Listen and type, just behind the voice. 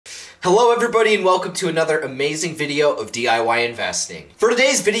Hello everybody and welcome to another amazing video of DIY investing. For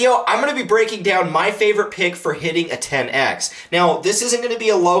today's video, I'm going to be breaking down my favorite pick for hitting a 10x. Now, this isn't going to be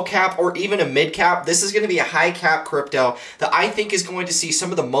a low cap or even a mid cap. This is going to be a high cap crypto that I think is going to see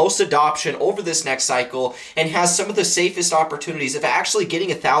some of the most adoption over this next cycle and has some of the safest opportunities of actually getting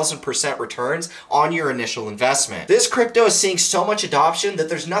 1,000% returns on your initial investment. This crypto is seeing so much adoption that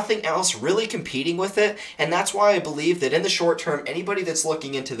there's nothing else really competing with it, and that's why I believe that in the short term, anybody that's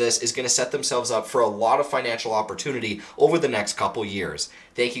looking into this is going to set themselves up for a lot of financial opportunity over the next couple years.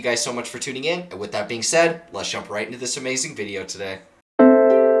 Thank you guys so much for tuning in, and with that being said, let's jump right into this amazing video today.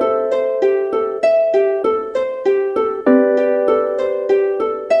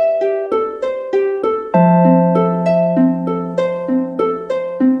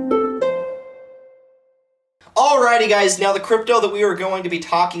 Alrighty guys, now the crypto that we are going to be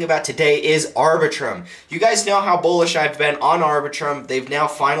talking about today is Arbitrum. You guys know how bullish I've been on Arbitrum. They've now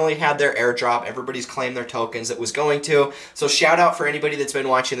finally had their airdrop. Everybody's claimed their tokens that was going to. So shout out for anybody that's been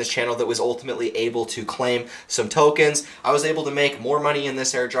watching this channel that was ultimately able to claim some tokens. I was able to make more money in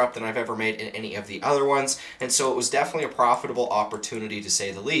this airdrop than I've ever made in any of the other ones. And so it was definitely a profitable opportunity to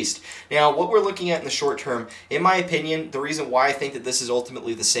say the least. Now what we're looking at in the short term, in my opinion, the reason why I think that this is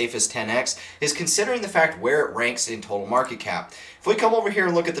ultimately the safest 10x is considering the fact where it ranks in total market cap. If we come over here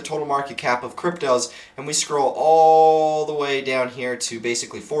and look at the total market cap of cryptos and we scroll all the way down here to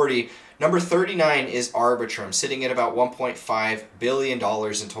basically 40, number 39 is Arbitrum, sitting at about $1.5 billion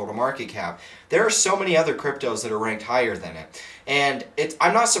in total market cap. There are so many other cryptos that are ranked higher than it. And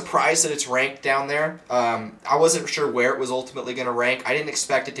I'm not surprised that it's ranked down there. I wasn't sure where it was ultimately going to rank. I didn't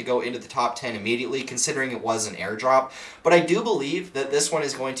expect it to go into the top 10 immediately, considering it was an airdrop. But I do believe that this one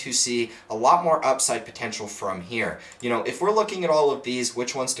is going to see a lot more upside potential from here. You know, if we're looking at all of these,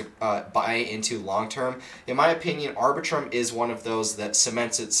 which ones to buy into long term, in my opinion, Arbitrum is one of those that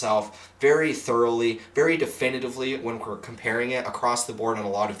cements itself very thoroughly, very definitively when we're comparing it across the board on a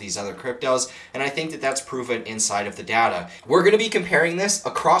lot of these other cryptos. And I think that that's proven inside of the data. We're going to be comparing this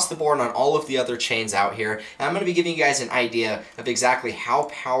across the board on all of the other chains out here, and I'm going to be giving you guys an idea of exactly how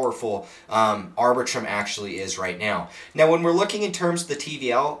powerful Arbitrum actually is right now. Now, when we're looking in terms of the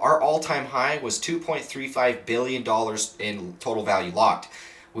TVL, our all-time high was $2.35 billion in total value locked.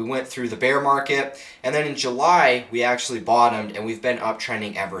 We went through the bear market, and then in July, we actually bottomed, and we've been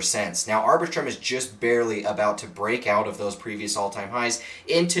uptrending ever since. Now, Arbitrum is just barely about to break out of those previous all-time highs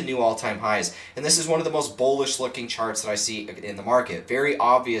into new all-time highs, and this is one of the most bullish-looking charts that I see in the market. Very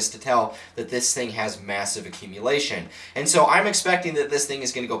obvious to tell that this thing has massive accumulation, and so I'm expecting that this thing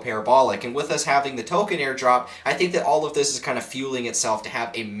is going to go parabolic, and with us having the token airdrop, I think that all of this is kind of fueling itself to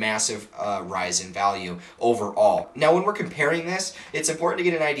have a massive rise in value overall. Now, when we're comparing this, it's important to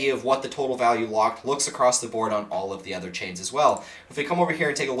get an idea of what the total value locked looks across the board on all of the other chains as well. If we come over here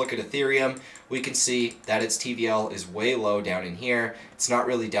and take a look at Ethereum, we can see that its TVL is way low down in here. It's not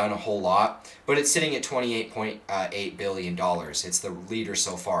really down a whole lot, but it's sitting at $28.8 billion. It's the leader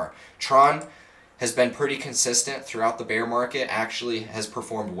so far. Tron has been pretty consistent throughout the bear market, actually has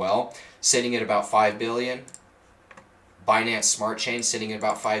performed well, sitting at about $5 billion. Binance Smart Chain sitting at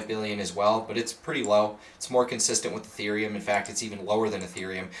about $5 billion as well, but it's pretty low. It's more consistent with Ethereum. In fact, it's even lower than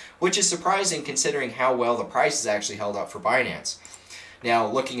Ethereum, which is surprising considering how well the price has actually held up for Binance. Now,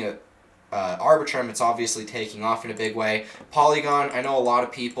 looking at Arbitrum, it's obviously taking off in a big way. Polygon, I know a lot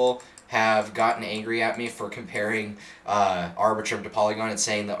of people have gotten angry at me for comparing Arbitrum to Polygon and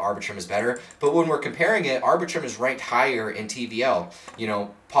saying that Arbitrum is better. But when we're comparing it, Arbitrum is ranked higher in TVL. You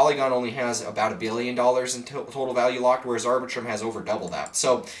know, Polygon only has about $1 billion in total value locked, whereas Arbitrum has over double that.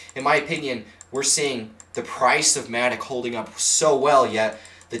 So, in my opinion, we're seeing the price of Matic holding up so well, yet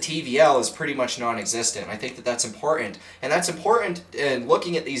the TVL is pretty much non-existent. I think that that's important, and that's important in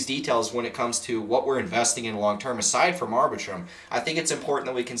looking at these details when it comes to what we're investing in long-term aside from Arbitrum. I think it's important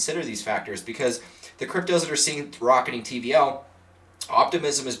that we consider these factors because the cryptos that are seeing rocketing TVL,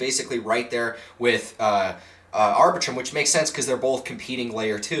 Optimism is basically right there with Arbitrum, which makes sense because they're both competing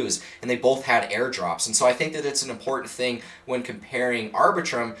layer 2s and they both had airdrops. And so I think that it's an important thing when comparing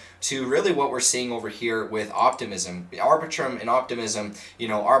Arbitrum to really what we're seeing over here with Optimism. Arbitrum and Optimism, you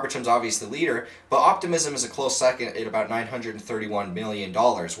know, Arbitrum's obviously the leader, but Optimism is a close second at about $931 million.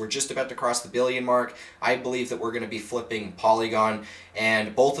 We're just about to cross the billion mark. I believe that we're going to be flipping Polygon,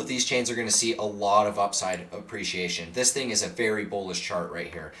 and both of these chains are going to see a lot of upside appreciation. This thing is a very bullish chart right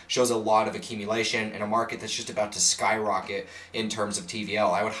here. Shows a lot of accumulation in a market that's just about to skyrocket in terms of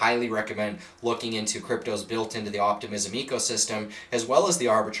TVL. I would highly recommend looking into cryptos built into the Optimism ecosystem as well as the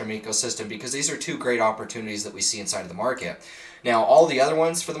Arbitrum ecosystem, because these are two great opportunities that we see inside of the market. Now, all the other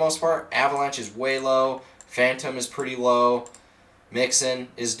ones, for the most part, Avalanche is way low, Phantom is pretty low, Mixin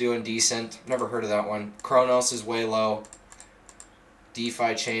is doing decent. Never heard of that one. Kronos is way low.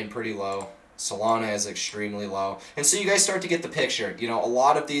 DeFi chain pretty low. Solana is extremely low. And so you guys start to get the picture. You know, a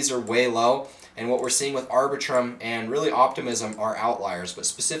lot of these are way low, and what we're seeing with Arbitrum and really Optimism are outliers. But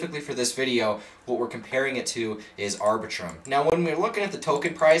specifically for this video, what we're comparing it to is Arbitrum. Now, when we're looking at the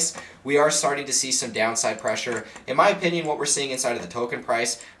token price, we are starting to see some downside pressure. In my opinion, what we're seeing inside of the token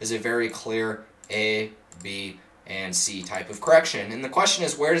price is a very clear A, B, and C type of correction. And the question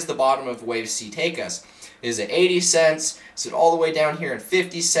is, where does the bottom of wave C take us? Is it 80 cents? Is it all the way down here in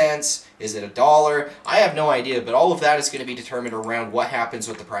 50 cents? Is it $1? I have no idea, but all of that is going to be determined around what happens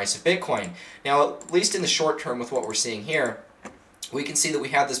with the price of Bitcoin. Now, at least in the short term with what we're seeing here, we can see that we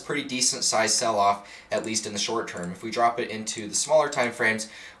have this pretty decent size sell-off, at least in the short term. If we drop it into the smaller time frames,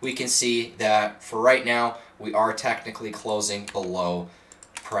 we can see that for right now, we are technically closing below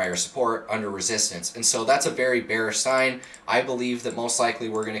prior support under resistance, and so that's a very bearish sign. I believe that most likely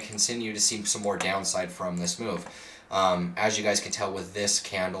we're going to continue to see some more downside from this move. As you guys can tell with this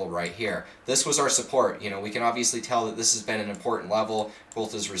candle right here, this was our support. You know, we can obviously tell that this has been an important level,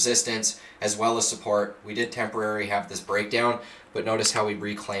 both as resistance as well as support. We did temporarily have this breakdown, but notice how we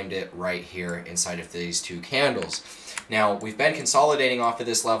reclaimed it right here inside of these two candles. Now, we've been consolidating off of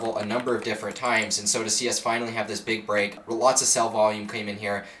this level a number of different times, and so to see us finally have this big break, lots of sell volume came in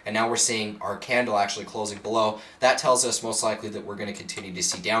here, and now we're seeing our candle actually closing below. That tells us most likely that we're going to continue to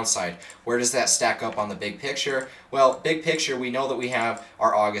see downside. Where does that stack up on the big picture? Well, big picture, we know that we have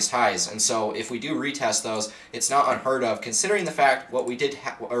our August highs, and so if we do retest those, it's not unheard of, considering the fact what we did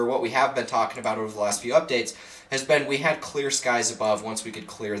what we have been talking about over the last few updates has been we had clear skies above once we could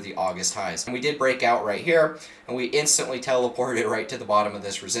clear the August highs. And we did break out right here, and we instantly teleported right to the bottom of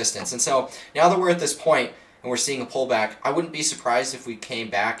this resistance. And so now that we're at this point and we're seeing a pullback, I wouldn't be surprised if we came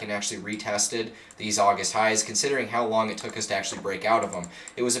back and actually retested these August highs, considering how long it took us to actually break out of them.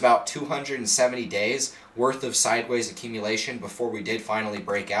 It was about 270 days worth of sideways accumulation before we did finally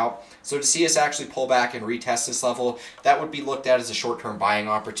break out. So to see us actually pull back and retest this level, that would be looked at as a short-term buying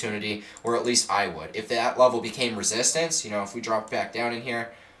opportunity, or at least I would. If that level became resistance, you know, if we dropped back down in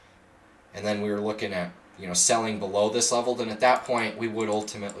here and then we were looking at, you know, selling below this level, then at that point we would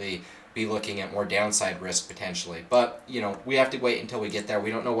ultimately be looking at more downside risk potentially. But, you know, we have to wait until we get there. We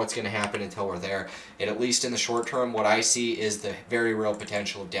don't know what's going to happen until we're there. And at least in the short term, what I see is the very real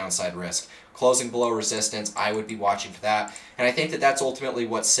potential of downside risk. Closing below resistance, I would be watching for that. And I think that that's ultimately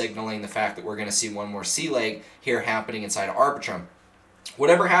what's signaling the fact that we're going to see one more C leg here happening inside of Arbitrum.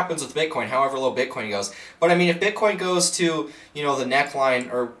 Whatever happens with Bitcoin, however low Bitcoin goes. But I mean, if Bitcoin goes to, you know, the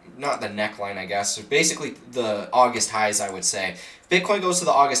neckline, or not the neckline, I guess, so basically the August highs, I would say. If Bitcoin goes to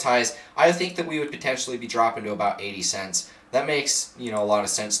the August highs, I think that we would potentially be dropping to about 80 cents. That makes, you know, a lot of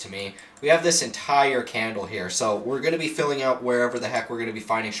sense to me. We have this entire candle here, so we're going to be filling out wherever the heck we're going to be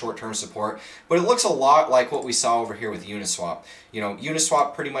finding short-term support. But it looks a lot like what we saw over here with Uniswap. You know,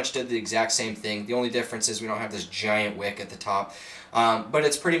 Uniswap pretty much did the exact same thing. The only difference is we don't have this giant wick at the top. But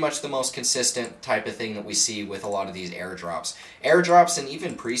it's pretty much the most consistent type of thing that we see with a lot of these airdrops. Airdrops and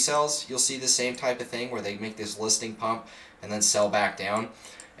even pre-sales, you'll see the same type of thing where they make this listing pump and then sell back down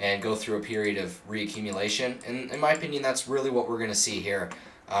and go through a period of reaccumulation. And in my opinion, that's really what we're going to see here.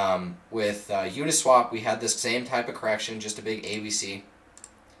 With Uniswap, we had this same type of correction, just a big ABC,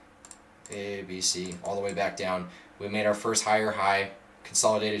 all the way back down. We made our first higher high,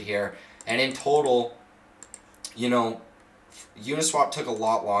 consolidated here, and in total, you know, Uniswap took a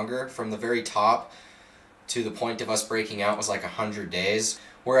lot longer. From the very top to the point of us breaking out was like 100 days.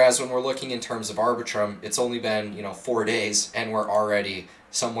 Whereas when we're looking in terms of Arbitrum, it's only been, you know, 4 days, and we're already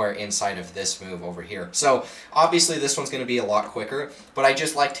somewhere inside of this move over here. So obviously this one's going to be a lot quicker, but I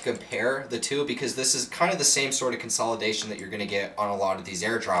just like to compare the two because this is kind of the same sort of consolidation that you're going to get on a lot of these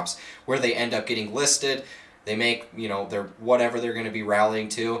airdrops, where they end up getting listed. They make, you know, their whatever they're going to be rallying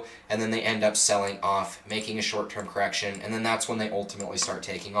to, and then they end up selling off, making a short-term correction, and then that's when they ultimately start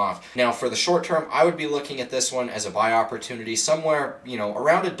taking off. Now, for the short term, I would be looking at this one as a buy opportunity somewhere, you know,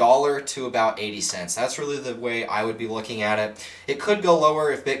 around $1 to about 80 cents. That's really the way I would be looking at it. It could go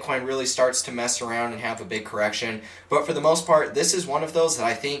lower if Bitcoin really starts to mess around and have a big correction, but for the most part, this is one of those that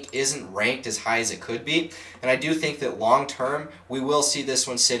I think isn't ranked as high as it could be, and I do think that long term, we will see this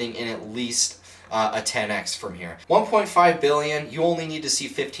one sitting in at least a 10x from here. 1.5 billion, you only need to see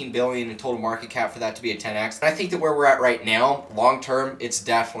 15 billion in total market cap for that to be a 10x. And I think that where we're at right now, long term, it's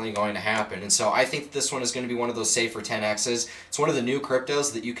definitely going to happen. And so I think that this one is going to be one of those safer 10x's. It's one of the new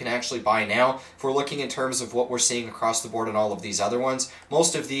cryptos that you can actually buy now. If we're looking in terms of what we're seeing across the board and all of these other ones,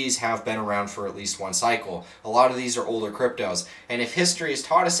 most of these have been around for at least one cycle. A lot of these are older cryptos. And if history has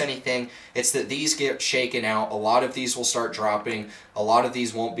taught us anything, it's that these get shaken out. A lot of these will start dropping. A lot of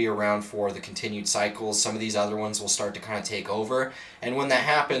these won't be around for the continued cycles. Some of these other ones will start to kind of take over. And when that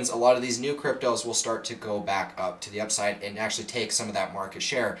happens, a lot of these new cryptos will start to go back up to the upside and actually take some of that market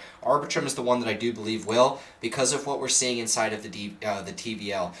share. Arbitrum is the one that I do believe will, because of what we're seeing inside of the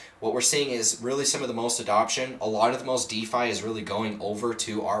TVL. What we're seeing is really some of the most adoption. A lot of the most DeFi is really going over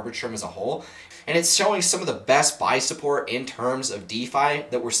to Arbitrum as a whole. And it's showing some of the best buy support in terms of DeFi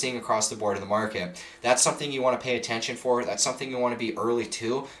that we're seeing across the board in the market. That's something you want to pay attention for. That's something you want to be early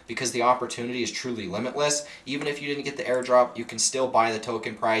to, because the opportunity is truly limitless. Even if you didn't get the airdrop, you can still buy the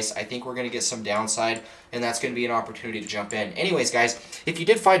token price. I think we're going to get some downside, and that's going to be an opportunity to jump in. Anyways, guys, if you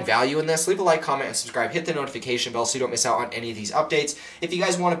did find value in this, leave a like, comment, and subscribe. Hit the notification bell so you don't miss out on any of these updates. If you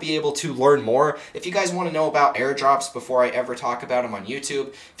guys want to be able to learn more, if you guys want to know about airdrops before I ever talk about them on YouTube,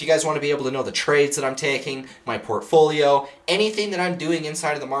 if you guys want to be able to know the trades that I'm taking, my portfolio, anything that I'm doing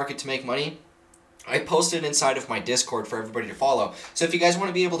inside of the market to make money, I posted inside of my Discord for everybody to follow. So if you guys want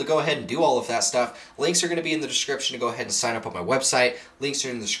to be able to go ahead and do all of that stuff, links are going to be in the description to go ahead and sign up on my website. Links are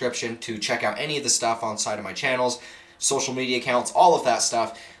in the description to check out any of the stuff on side of my channels, social media accounts, all of that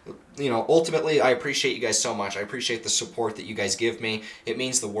stuff. You know, ultimately, I appreciate you guys so much. I appreciate the support that you guys give me. It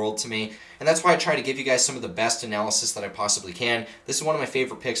means the world to me. And that's why I try to give you guys some of the best analysis that I possibly can. This is one of my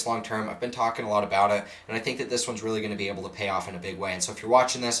favorite picks long term. I've been talking a lot about it, and I think that this one's really going to be able to pay off in a big way. And so if you're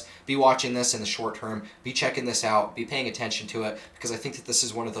watching this, be watching this in the short term. Be checking this out. Be paying attention to it, because I think that this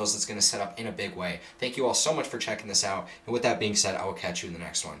is one of those that's going to set up in a big way. Thank you all so much for checking this out. And with that being said, I will catch you in the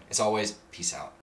next one. As always, peace out.